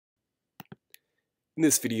In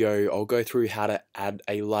this video, I'll go through how to add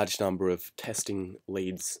a large number of testing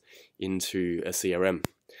leads into a CRM.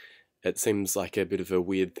 It seems like a bit of a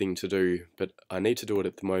weird thing to do, but I need to do it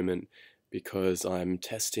at the moment because I'm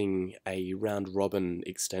testing a round robin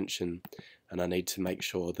extension and I need to make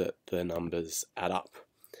sure that the numbers add up.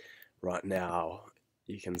 Right now,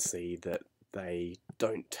 you can see that they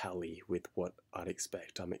don't tally with what I'd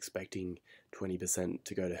expect. I'm expecting 20%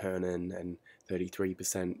 to go to Hernan and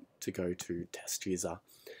 33% to go to test user,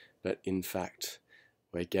 but in fact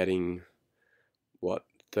we're getting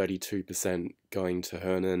 32% going to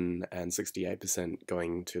Hernan and 68%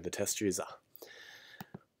 going to the test user.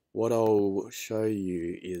 What I'll show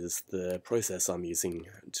you is the process I'm using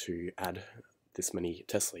to add this many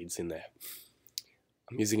test leads in there.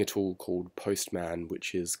 I'm using a tool called Postman,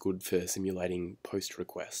 which is good for simulating post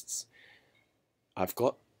requests. I've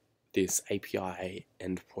got this API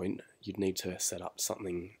endpoint. You'd need to set up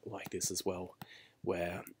something like this as well,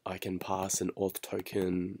 where I can pass an auth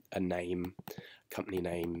token, a name, company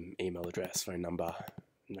name, email address, phone number,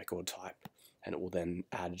 record type, and it will then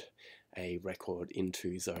add a record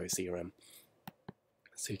into Zoho CRM.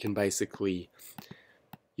 So you can basically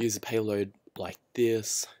use a payload like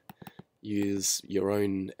this, use your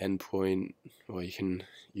own endpoint, or you can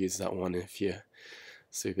use that one if you're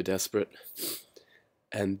super desperate.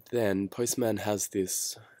 And then Postman has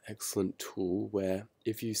this excellent tool where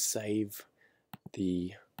if you save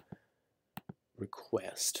the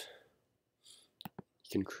request,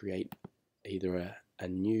 you can create either a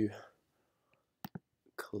new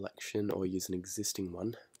collection or use an existing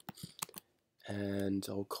one. And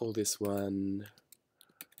I'll call this one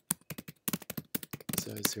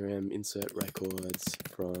Zoho CRM insert records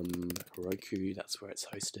from Heroku. That's where it's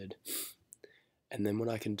hosted. And then what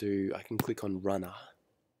I can do, I can click on runner.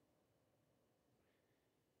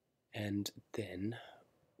 And then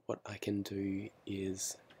what I can do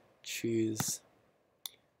is choose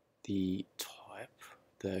the type,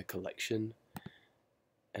 the collection,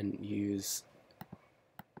 and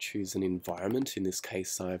choose an environment. In this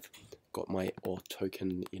case, I've got my auth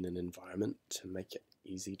token in an environment to make it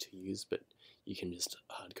easy to use, but you can just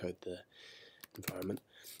hard code the environment.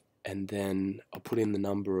 And then I'll put in the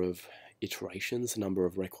number of iterations, the number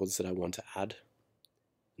of records that I want to add,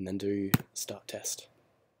 and then do start test.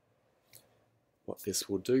 What this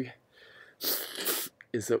will do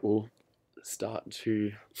is it will start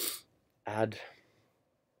to add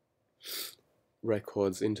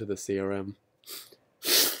records into the CRM.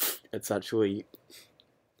 It's actually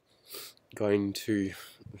going to,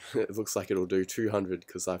 it looks like it'll do 200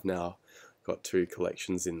 because I've now got 2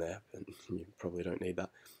 collections in there, but you probably don't need that.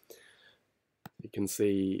 You can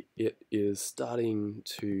see it is starting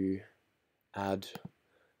to add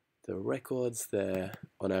the records there,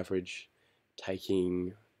 on average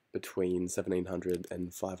taking between 1700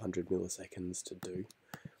 and 500 milliseconds to do.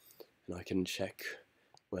 And I can check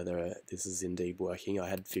whether this is indeed working. I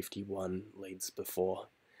had 51 leads before.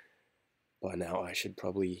 By now I should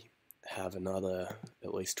probably have another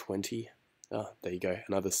at least 20. There you go,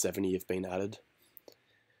 another 70 have been added.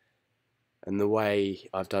 And the way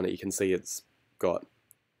I've done it, you can see it's got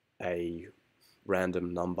a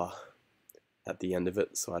random number at the end of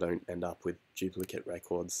it, so I don't end up with duplicate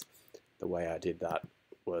records. The way I did that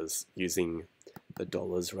was using the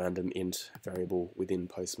 $random int variable within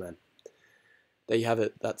Postman. There you have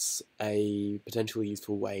it. That's a potentially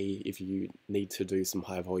useful way if you need to do some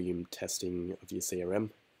high volume testing of your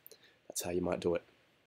CRM. That's how you might do it.